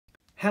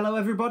Hello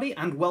everybody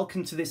and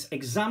welcome to this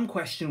exam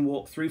question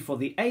walkthrough for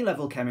the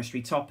A-level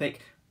chemistry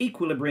topic,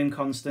 equilibrium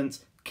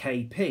constant,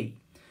 Kp.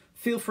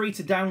 Feel free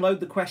to download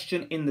the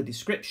question in the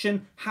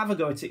description, have a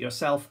go at it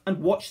yourself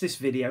and watch this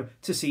video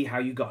to see how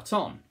you got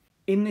on.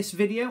 In this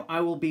video I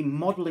will be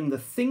modelling the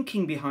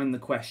thinking behind the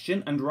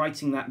question and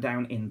writing that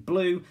down in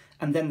blue,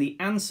 and then the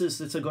answers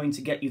that are going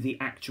to get you the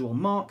actual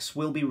marks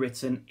will be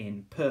written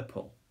in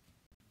purple.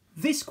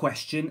 This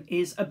question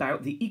is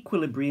about the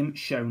equilibrium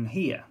shown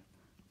here.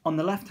 On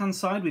the left-hand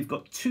side, we've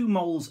got 2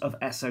 moles of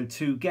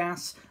SO2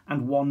 gas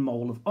and 1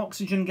 mole of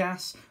oxygen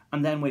gas,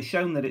 and then we're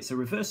shown that it's a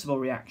reversible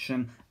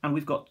reaction, and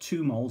we've got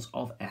 2 moles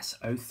of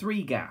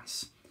SO3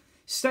 gas.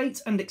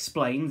 State and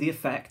explain the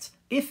effect,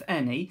 if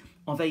any,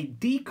 of a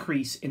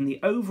decrease in the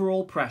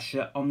overall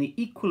pressure on the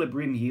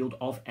equilibrium yield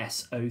of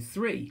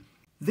SO3.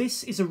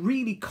 This is a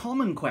really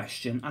common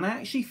question, and I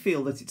actually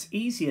feel that it's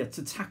easier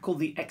to tackle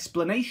the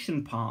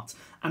explanation part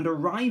and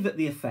arrive at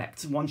the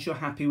effect once you're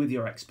happy with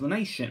your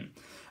explanation.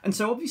 And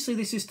so obviously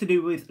this is to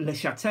do with Le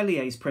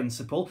Chatelier's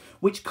principle,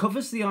 which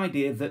covers the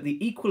idea that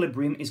the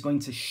equilibrium is going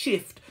to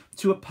shift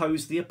to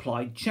oppose the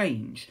applied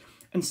change.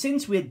 And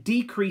since we're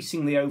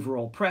decreasing the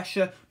overall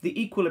pressure,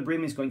 the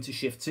equilibrium is going to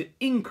shift to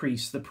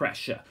increase the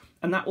pressure,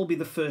 and that will be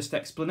the first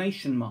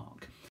explanation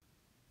mark.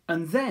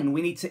 And then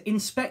we need to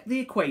inspect the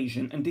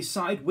equation and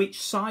decide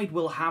which side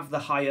will have the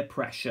higher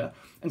pressure.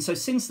 And so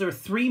since there are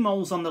 3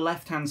 moles on the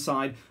left-hand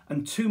side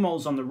and 2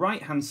 moles on the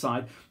right-hand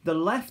side, the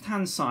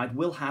left-hand side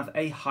will have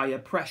a higher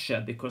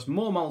pressure because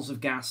more moles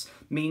of gas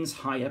means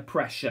higher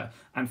pressure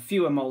and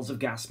fewer moles of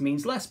gas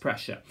means less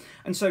pressure.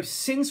 And so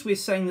since we're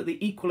saying that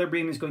the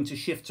equilibrium is going to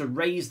shift to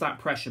raise that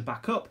pressure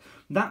back up,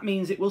 that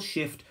means it will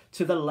shift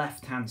to the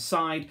left-hand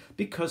side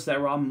because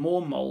there are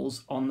more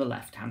moles on the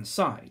left-hand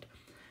side.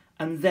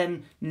 And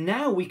then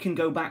now we can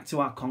go back to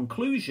our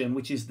conclusion,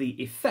 which is the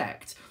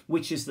effect,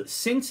 which is that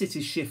since it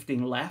is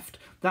shifting left,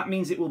 that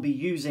means it will be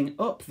using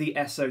up the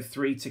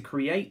SO3 to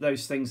create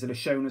those things that are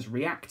shown as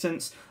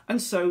reactants,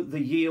 and so the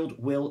yield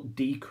will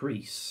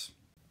decrease.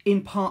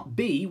 In part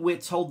B, we're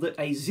told that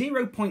a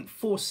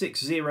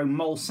 0.460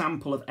 mole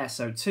sample of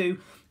SO2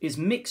 is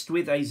mixed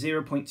with a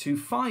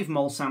 0.25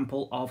 mole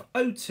sample of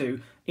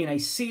O2 in a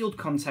sealed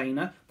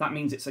container, that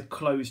means it's a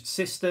closed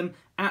system,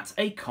 at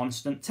a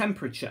constant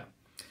temperature.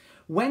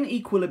 When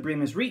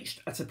equilibrium is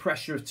reached at a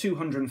pressure of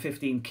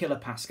 215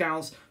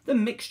 kilopascals, the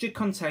mixture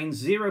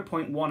contains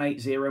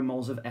 0.180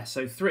 moles of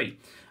SO3,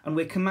 and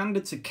we're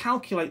commanded to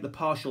calculate the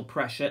partial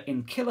pressure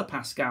in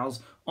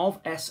kilopascals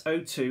of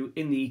SO2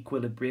 in the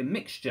equilibrium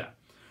mixture.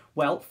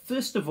 Well,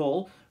 first of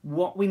all,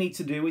 what we need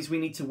to do is we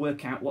need to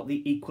work out what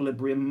the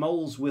equilibrium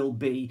moles will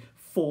be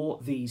for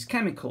these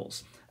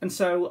chemicals. And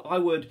so I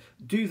would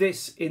do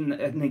this in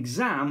an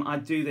exam,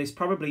 I'd do this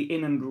probably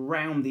in and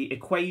around the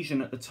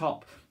equation at the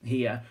top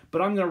here,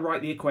 but I'm going to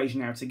write the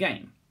equation out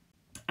again.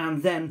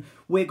 And then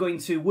we're going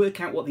to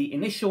work out what the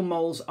initial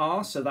moles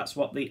are, so that's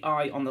what the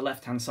I on the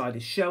left-hand side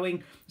is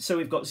showing. So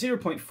we've got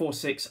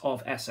 0.46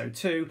 of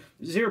SO2,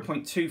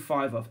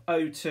 0.25 of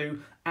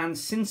O2, and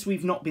since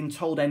we've not been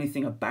told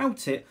anything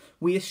about it,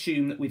 we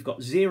assume that we've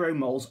got 0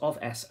 moles of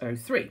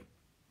SO3.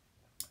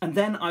 And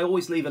then I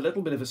always leave a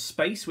little bit of a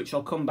space, which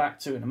I'll come back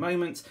to in a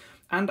moment,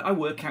 and I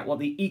work out what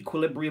the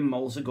equilibrium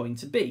moles are going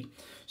to be.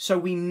 So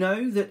we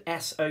know that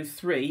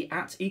SO3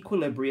 at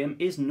equilibrium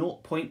is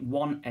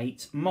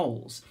 0.18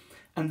 moles.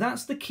 And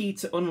that's the key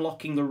to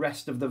unlocking the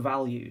rest of the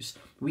values.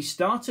 We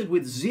started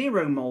with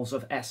 0 moles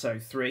of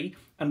SO3,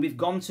 and we've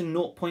gone to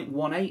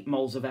 0.18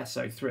 moles of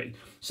SO3.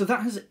 So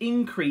that has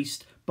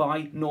increased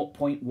by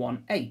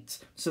 0.18.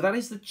 So that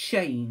is the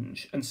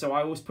change, and so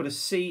I always put a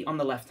C on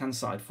the left-hand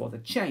side for the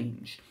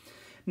change.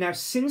 Now,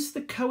 since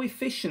the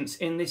coefficients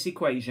in this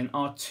equation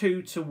are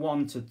 2 to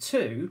 1 to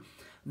 2,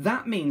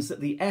 that means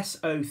that the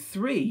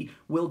SO3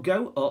 will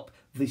go up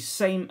the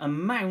same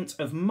amount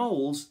of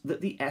moles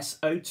that the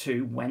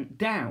SO2 went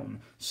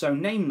down, so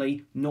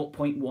namely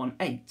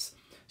 0.18.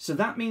 So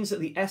that means that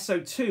the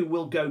SO2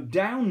 will go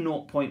down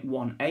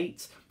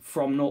 0.18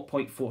 from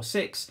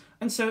 0.46,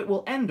 and so it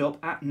will end up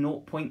at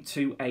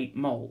 0.28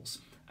 moles.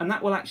 And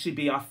that will actually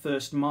be our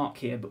first mark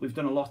here, but we've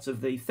done a lot of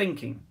the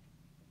thinking.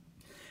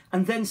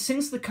 And then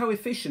since the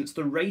coefficients,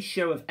 the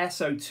ratio of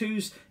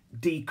SO2's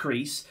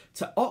decrease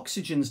to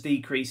oxygen's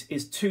decrease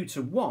is 2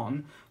 to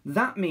 1,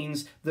 that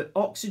means that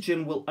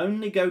oxygen will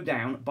only go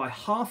down by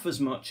half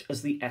as much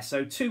as the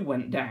SO2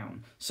 went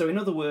down. So in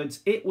other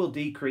words, it will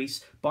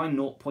decrease by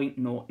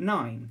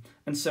 0.09.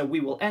 And so we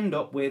will end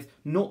up with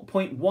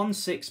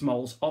 0.16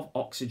 moles of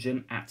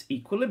oxygen at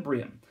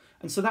equilibrium.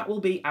 And so that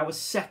will be our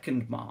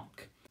second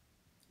mark.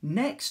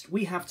 Next,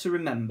 we have to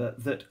remember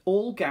that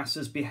all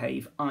gases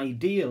behave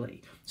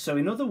ideally. So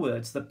in other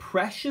words, the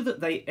pressure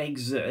that they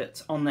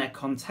exert on their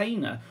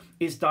container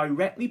is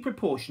directly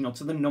proportional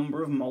to the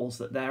number of moles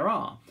that there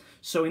are.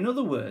 So in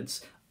other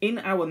words, in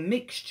our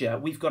mixture,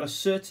 we've got a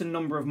certain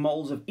number of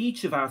moles of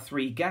each of our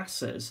 3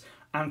 gases,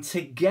 and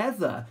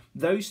together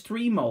those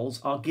 3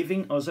 moles are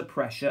giving us a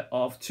pressure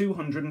of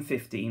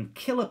 215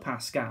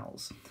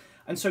 kilopascals.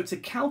 And so to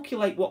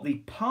calculate what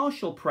the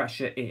partial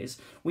pressure is,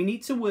 we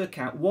need to work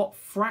out what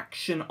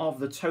fraction of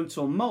the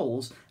total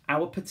moles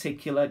our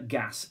particular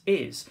gas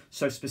is,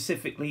 so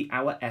specifically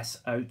our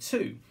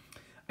SO2.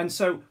 And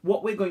so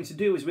what we're going to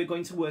do is we're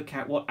going to work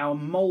out what our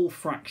mole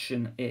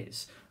fraction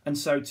is. And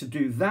so to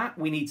do that,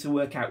 we need to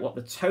work out what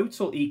the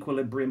total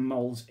equilibrium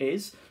moles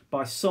is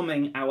by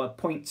summing our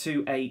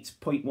 0.28,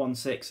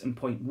 0.16 and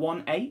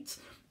 0.18,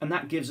 and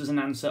that gives us an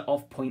answer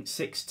of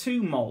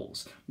 0.62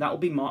 moles. That will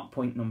be marked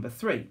point number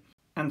 3.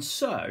 And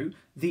so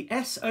the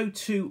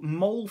SO2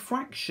 mole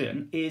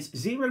fraction is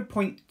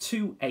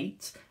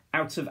 0.28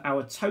 out of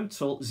our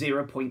total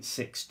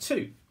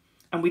 0.62.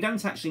 And we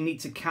don't actually need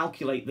to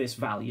calculate this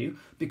value,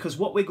 because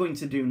what we're going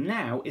to do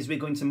now is we're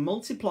going to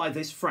multiply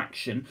this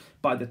fraction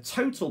by the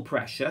total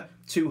pressure,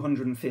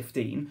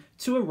 215,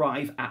 to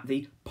arrive at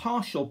the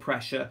partial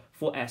pressure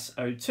for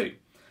SO2.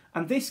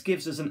 And this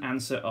gives us an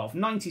answer of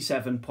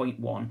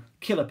 97.1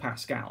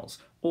 kilopascals,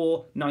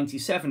 or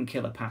 97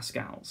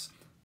 kilopascals.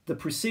 The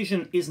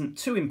precision isn't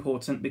too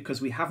important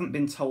because we haven't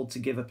been told to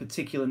give a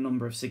particular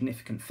number of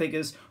significant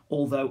figures,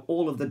 although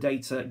all of the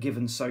data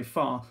given so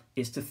far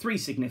is to 3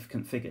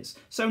 significant figures.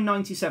 So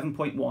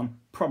 97.1,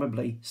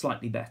 probably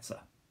slightly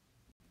better.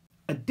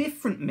 A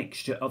different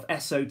mixture of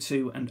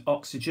SO2 and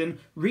oxygen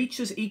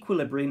reaches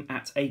equilibrium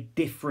at a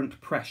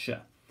different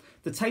pressure.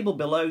 The table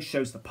below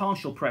shows the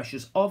partial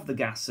pressures of the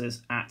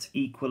gases at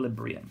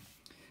equilibrium.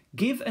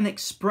 Give an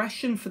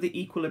expression for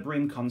the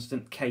equilibrium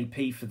constant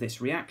Kp for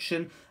this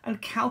reaction and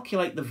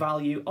calculate the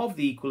value of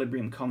the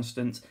equilibrium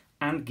constant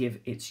and give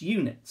its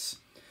units.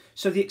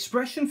 So the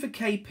expression for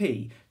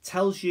Kp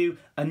tells you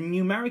a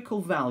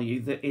numerical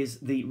value that is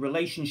the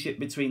relationship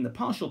between the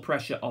partial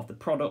pressure of the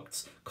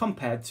products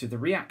compared to the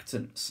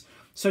reactants.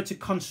 So to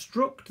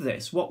construct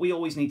this, what we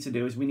always need to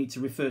do is we need to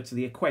refer to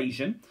the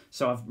equation.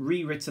 So I've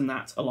rewritten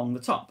that along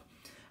the top.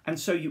 And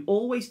so you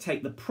always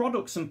take the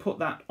products and put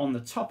that on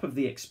the top of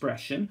the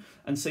expression.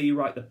 And so you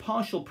write the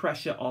partial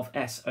pressure of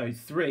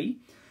SO3.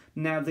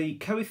 Now the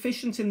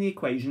coefficient in the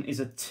equation is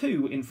a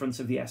 2 in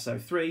front of the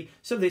SO3,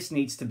 so this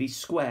needs to be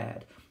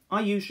squared. I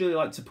usually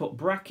like to put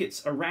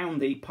brackets around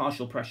the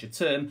partial pressure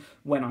term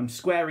when I'm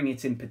squaring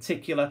it in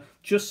particular,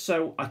 just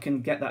so I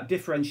can get that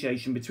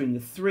differentiation between the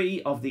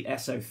 3 of the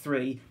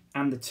SO3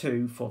 and the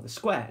 2 for the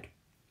squared.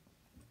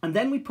 And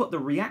then we put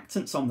the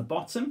reactants on the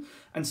bottom,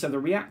 and so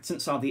the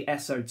reactants are the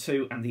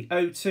SO2 and the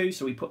O2,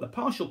 so we put the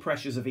partial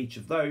pressures of each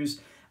of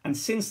those, and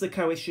since the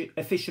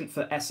coefficient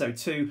for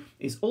SO2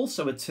 is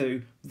also a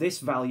 2, this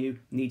value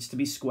needs to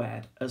be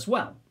squared as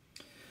well.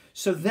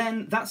 So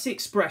then that's the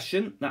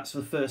expression, that's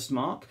the first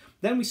mark.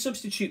 Then we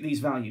substitute these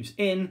values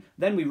in,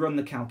 then we run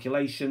the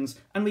calculations,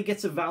 and we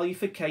get a value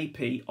for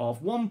Kp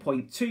of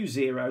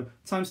 1.20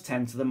 times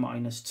 10 to the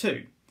minus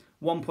 2.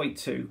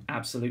 1.2,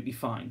 absolutely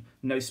fine.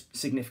 No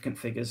significant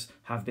figures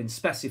have been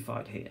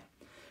specified here.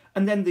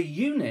 And then the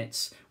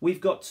units,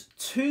 we've got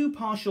 2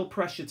 partial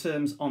pressure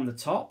terms on the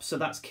top, so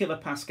that's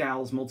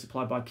kilopascals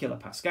multiplied by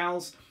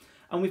kilopascals.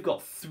 And we've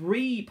got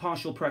 3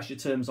 partial pressure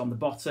terms on the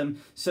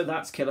bottom, so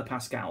that's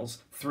kilopascals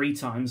 3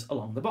 times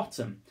along the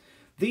bottom.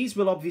 These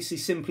will obviously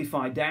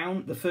simplify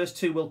down. The first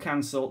 2 will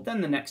cancel,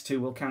 then the next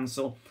 2 will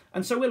cancel,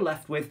 and so we're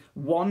left with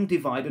 1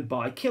 divided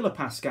by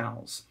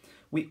kilopascals.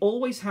 We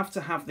always have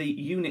to have the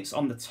units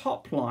on the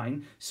top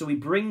line, so we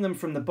bring them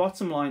from the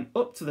bottom line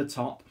up to the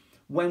top.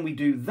 When we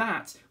do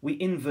that, we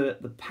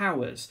invert the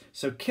powers.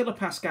 So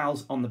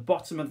kilopascals on the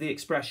bottom of the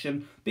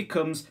expression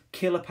becomes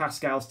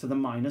kilopascals to the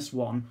minus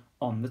 1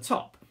 on the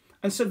top.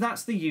 And so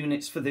that's the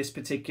units for this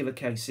particular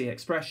Kc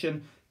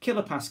expression,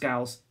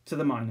 kilopascals to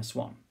the minus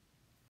 1.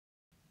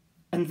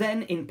 And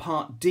then in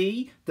part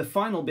D, the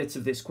final bit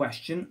of this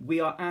question, we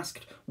are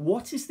asked,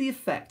 what is the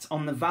effect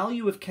on the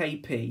value of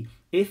Kp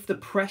if the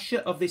pressure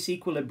of this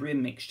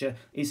equilibrium mixture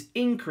is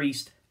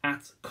increased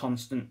at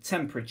constant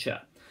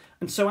temperature?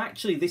 And so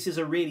actually this is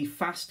a really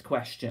fast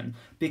question,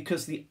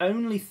 because the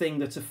only thing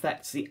that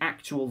affects the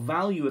actual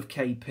value of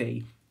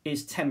Kp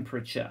is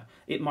temperature.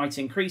 It might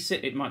increase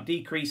it, it might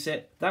decrease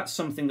it. That's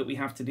something that we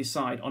have to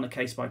decide on a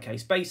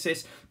case-by-case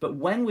basis. But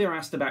when we're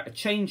asked about a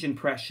change in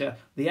pressure,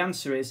 the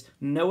answer is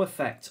no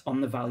effect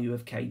on the value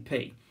of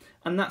Kp.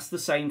 And that's the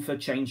same for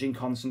changing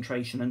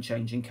concentration and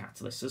changing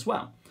catalysts as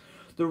well.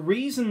 The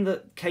reason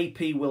that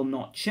Kp will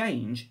not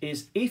change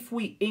is if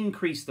we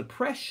increase the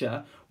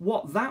pressure,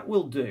 what that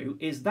will do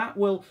is that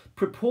will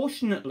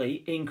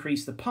proportionately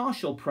increase the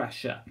partial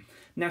pressure.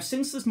 Now,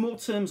 since there's more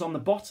terms on the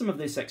bottom of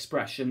this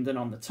expression than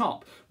on the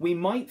top, we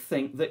might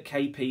think that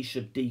Kp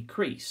should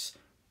decrease.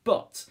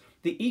 But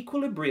the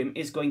equilibrium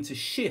is going to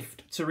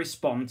shift to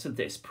respond to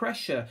this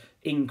pressure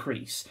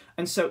increase.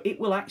 And so it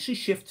will actually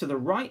shift to the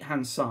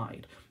right-hand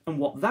side. And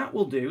what that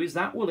will do is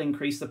that will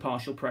increase the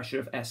partial pressure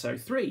of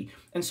SO3.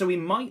 And so we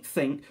might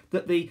think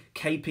that the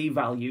Kp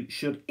value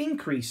should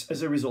increase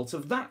as a result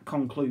of that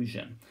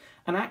conclusion.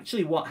 And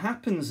actually what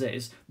happens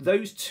is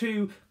those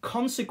 2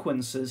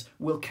 consequences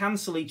will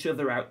cancel each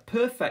other out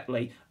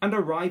perfectly and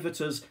arrive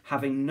at us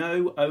having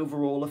no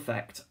overall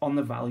effect on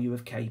the value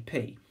of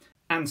Kp.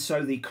 And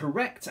so the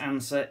correct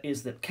answer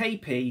is that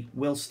Kp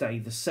will stay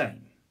the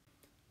same.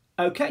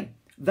 Okay,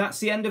 that's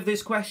the end of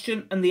this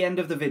question and the end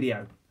of the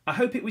video. I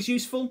hope it was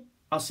useful.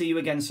 I'll see you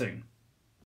again soon.